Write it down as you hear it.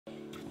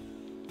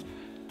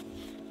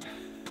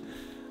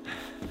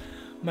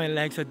My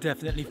legs are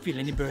definitely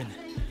feeling the burn.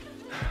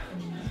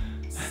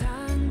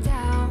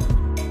 Sundown,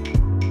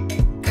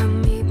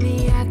 come meet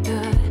me at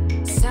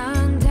the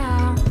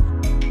sundown.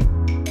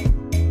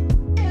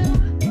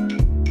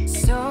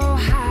 So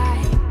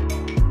high,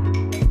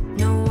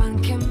 no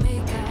one can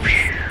make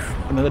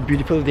us. Another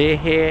beautiful day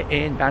here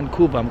in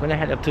Vancouver. I'm gonna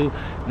head up to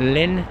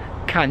Lynn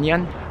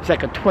Canyon. It's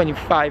like a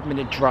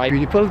 25-minute drive.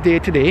 Beautiful day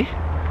today,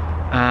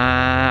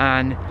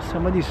 and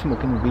somebody's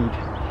smoking weed.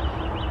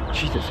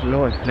 Jesus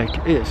Lord, like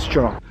it is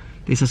strong.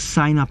 There's a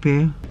sign up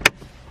here.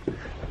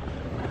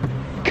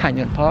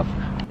 Canyon Park.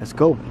 Let's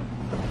go.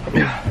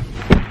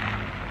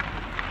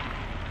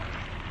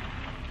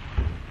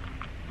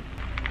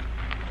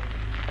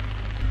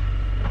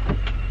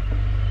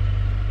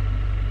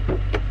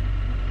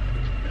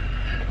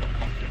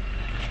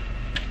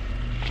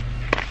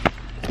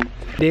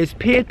 There's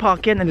paid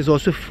parking and there's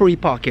also free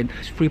parking.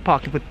 It's free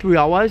parking for 3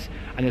 hours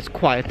and it's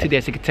quiet today,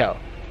 as you can tell.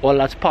 All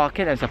that's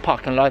parking, and there's a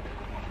parking lot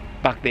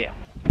back there.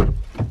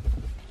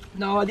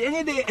 Now at the end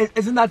of the day, it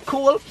isn't that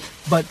cold,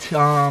 but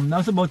now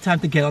it's about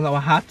time to get on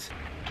our hats.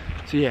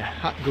 So yeah,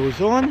 hat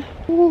goes on.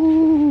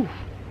 Woo!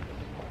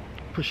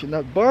 Pushing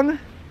that button.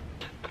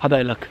 How do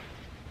I look?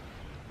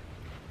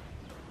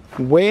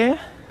 Wear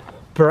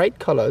bright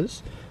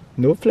colors,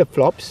 no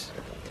flip-flops,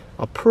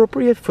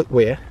 appropriate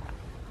footwear.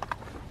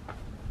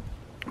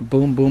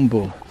 Boom, boom,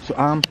 boom.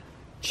 So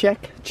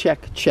check,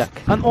 check,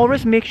 check. And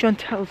always make sure and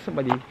tell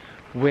somebody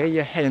where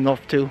you're heading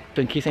off to,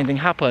 so in case anything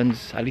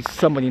happens, at least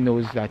somebody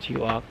knows that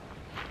you are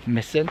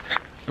missing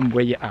and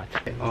where you're at.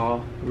 There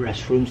are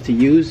restrooms to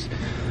use,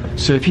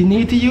 so if you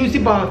need to use the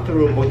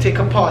bathroom or take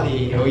a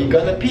potty or you're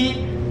gonna pee,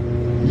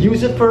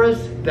 use it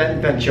first,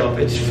 then venture off.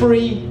 It's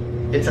free.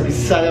 It's at the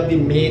side of the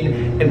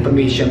main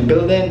information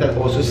building that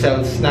also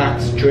sells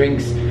snacks,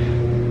 drinks,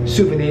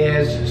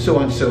 souvenirs, so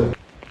on so.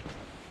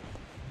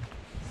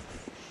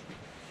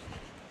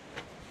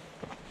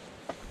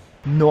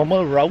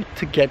 Normal route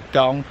to get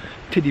down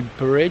to the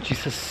bridge. The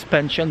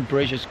suspension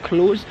bridge is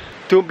closed.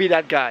 Don't be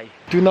that guy.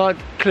 Do not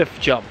cliff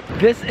jump.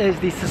 This is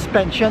the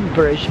suspension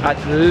bridge at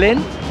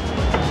Lynn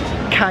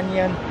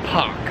Canyon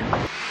Park.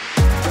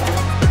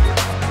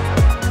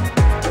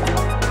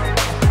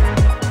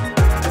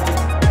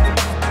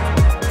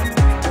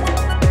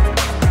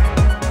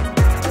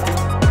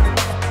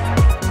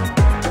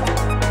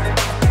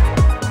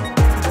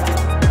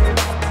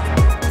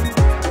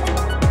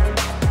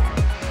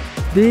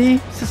 The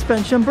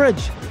suspension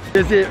bridge.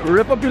 There's a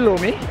river below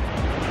me.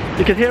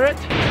 You can hear it.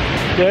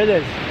 There it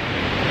is.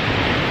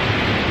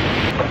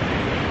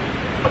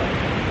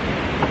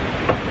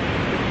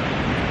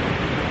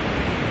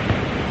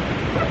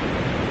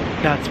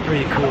 That's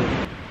pretty cool.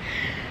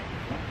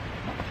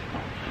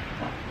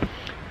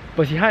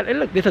 But see, hey,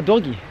 look, there's a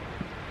doggy.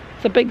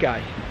 It's a big guy.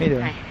 How you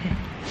doing?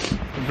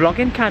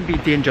 Vlogging can be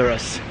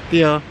dangerous.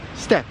 There are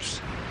steps.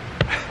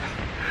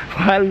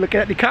 While looking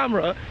at the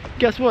camera,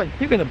 guess what?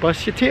 You're gonna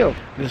bust your tail.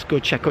 Let's go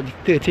check out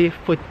the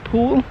 30-foot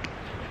pool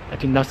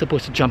that you're not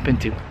supposed to jump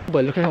into.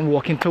 But look at I'm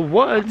walking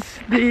towards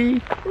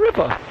the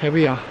river. Here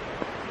we are.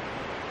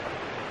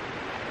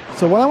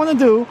 So what I want to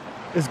do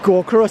is go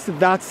across to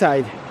that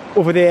side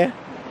over there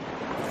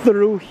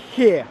through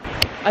here.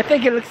 I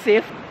think it looks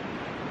safe.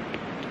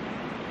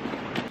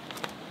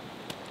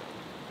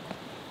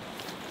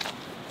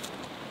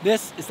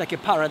 This is like a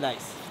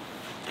paradise.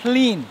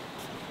 Clean.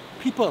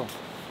 People,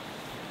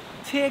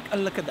 take a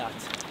look at that.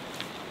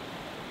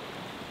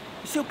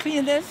 You see how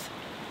clean it is?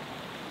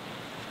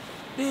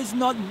 There's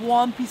not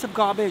one piece of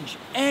garbage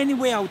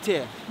anywhere out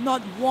there.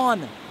 Not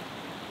one.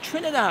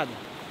 Trinidad,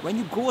 when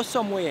you go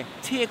somewhere,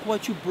 take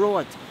what you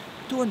brought.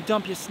 Don't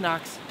dump your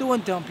snacks.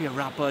 Don't dump your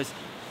wrappers.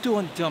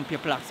 Don't dump your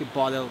plastic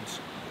bottles.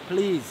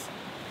 Please,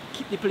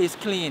 keep the place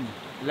clean.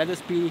 Let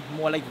us be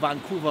more like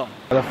Vancouver.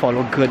 Gotta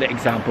follow good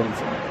examples.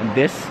 And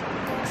this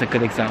is a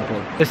good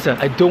example. Listen,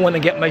 I don't want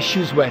to get my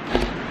shoes wet.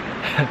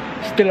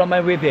 Still on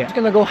my way there. I'm just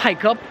gonna go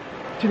hike up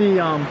to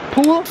the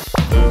pool.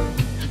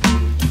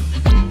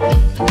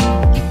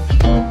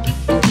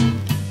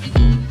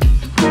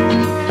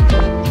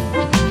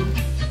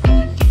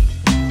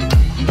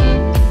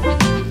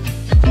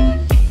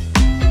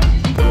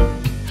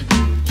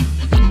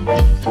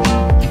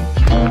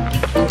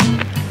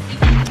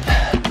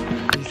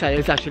 This side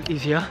is actually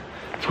easier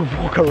to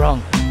walk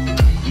around.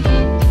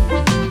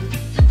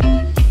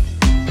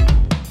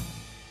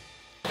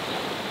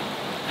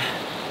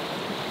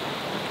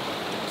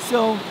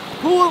 So,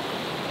 pool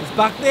is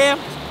back there.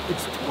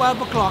 It's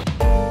 12 o'clock.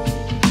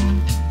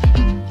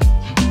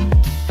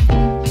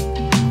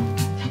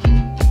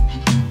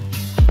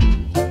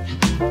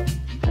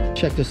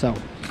 Check this out.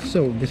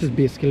 So, this is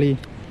basically,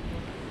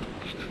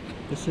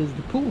 this is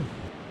the pool.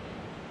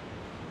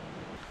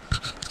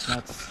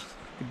 That's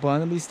the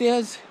bottom of these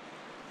stairs.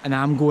 And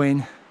I'm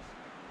going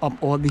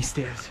up all these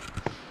stairs.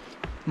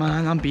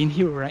 Man, I'm being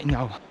here right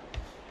now.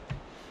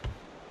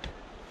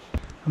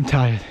 I'm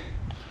tired.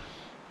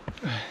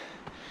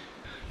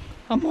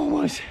 I'm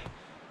almost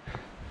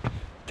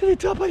to the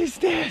top of the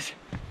stairs.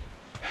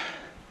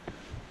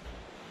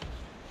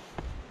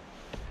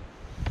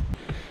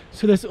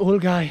 So this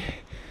old guy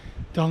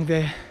down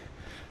there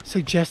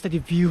suggests that the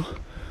view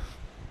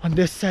on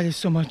this side is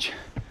so much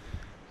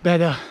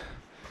better.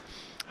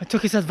 I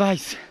took his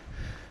advice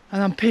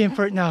and I'm paying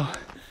for it now.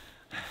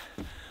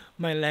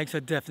 My legs are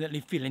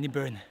definitely feeling the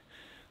burn.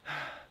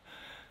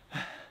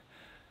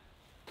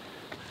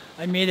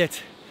 I made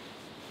it.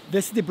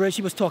 This is the bridge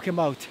he was talking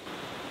about.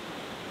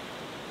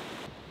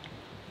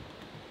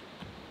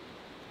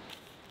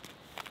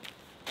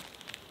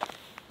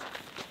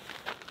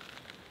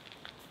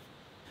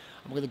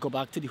 I'm gonna go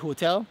back to the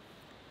hotel,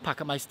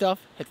 pack up my stuff,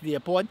 head to the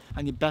airport,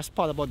 and the best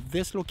part about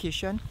this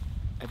location,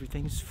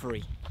 everything's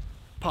free.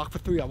 Park for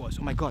 3 hours.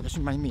 Oh my god, that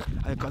reminds me.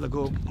 I gotta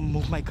go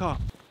move my car.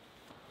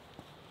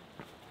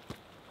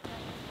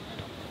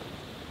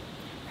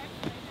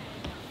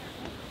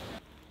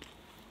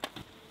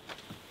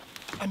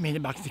 I made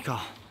it back to the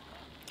car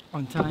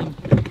on time.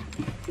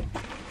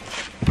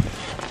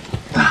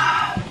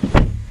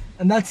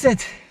 And that's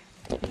it.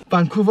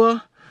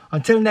 Vancouver,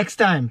 until next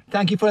time.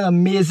 Thank you for an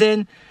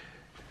amazing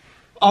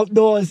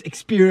outdoors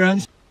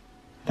experience.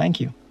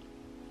 Thank you.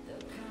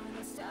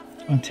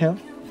 Until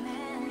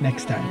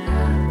next time.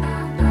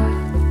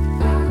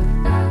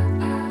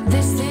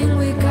 This thing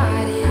we